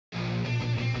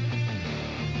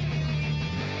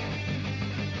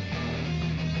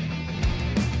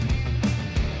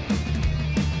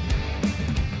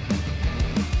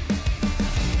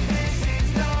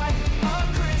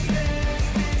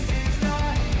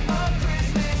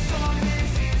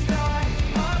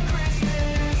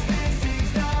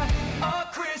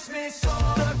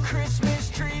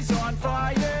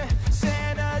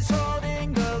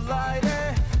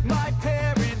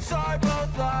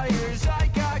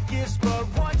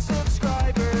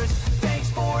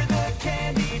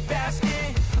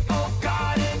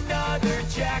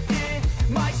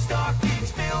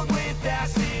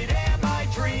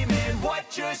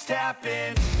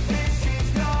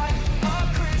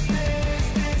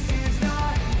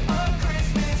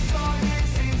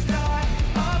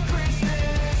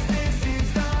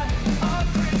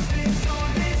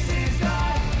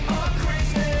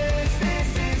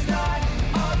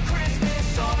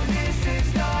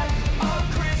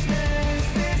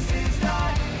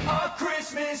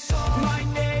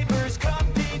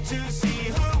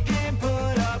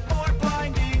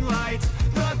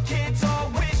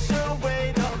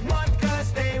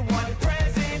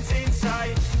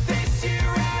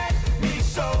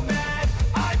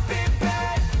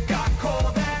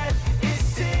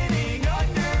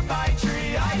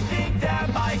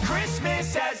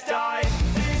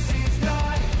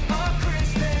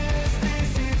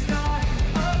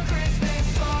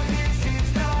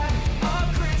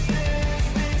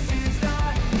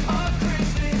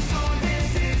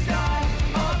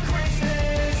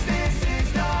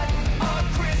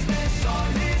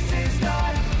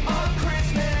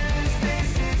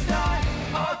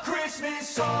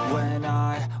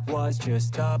was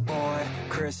just a boy.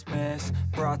 Christmas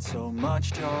brought so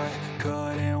much joy.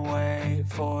 Couldn't wait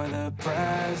for the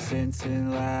presents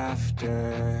and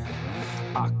laughter.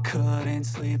 I couldn't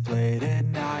sleep late at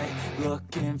night,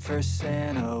 looking for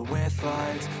Santa with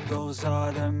lights. Those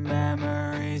are the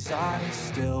memories I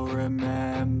still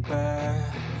remember.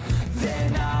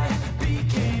 Then I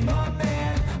became a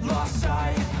man, lost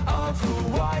sight of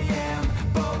who I am.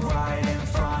 But right in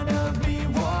front of me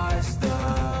was the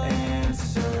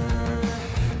answer.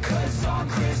 'Cause on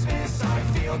Christmas I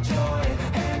feel joy,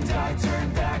 and I turn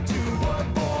back to a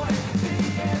boy. The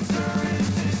answer is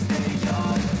to stay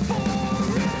young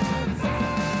forever.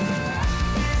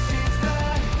 This is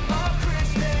not a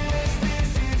Christmas,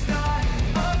 this is not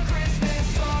a Christmas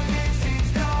song. This is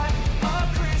not a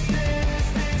Christmas,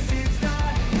 this is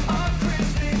not a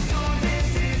Christmas song.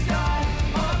 This is not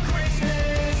a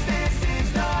Christmas, this is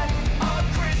not a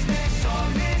Christmas song.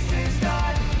 This is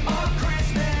not a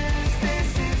Christmas,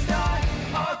 this is not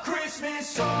a Christmas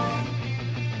song. This is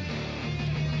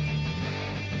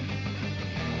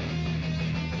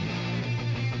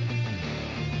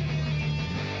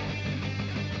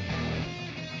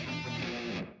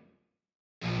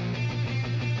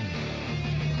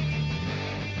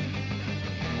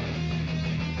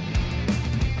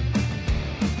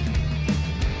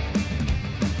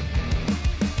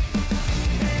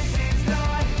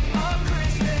a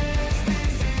Christmas,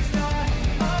 this is not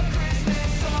a Christmas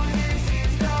song. This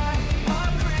is not a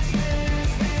Christmas,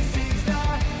 this is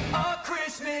not a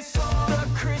Christmas song. The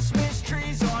Christmas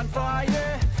tree's on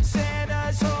fire,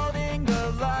 Santa's holding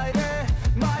the lighter.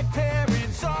 My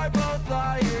parents are both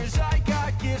liars, I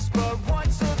got gifts but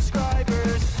one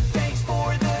subscribers. Thanks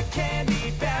for the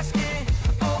candy basket,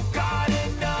 oh God,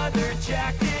 another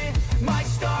jacket. My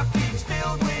stocking's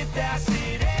filled with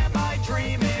acid, am I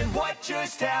dreaming? What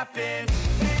just happened?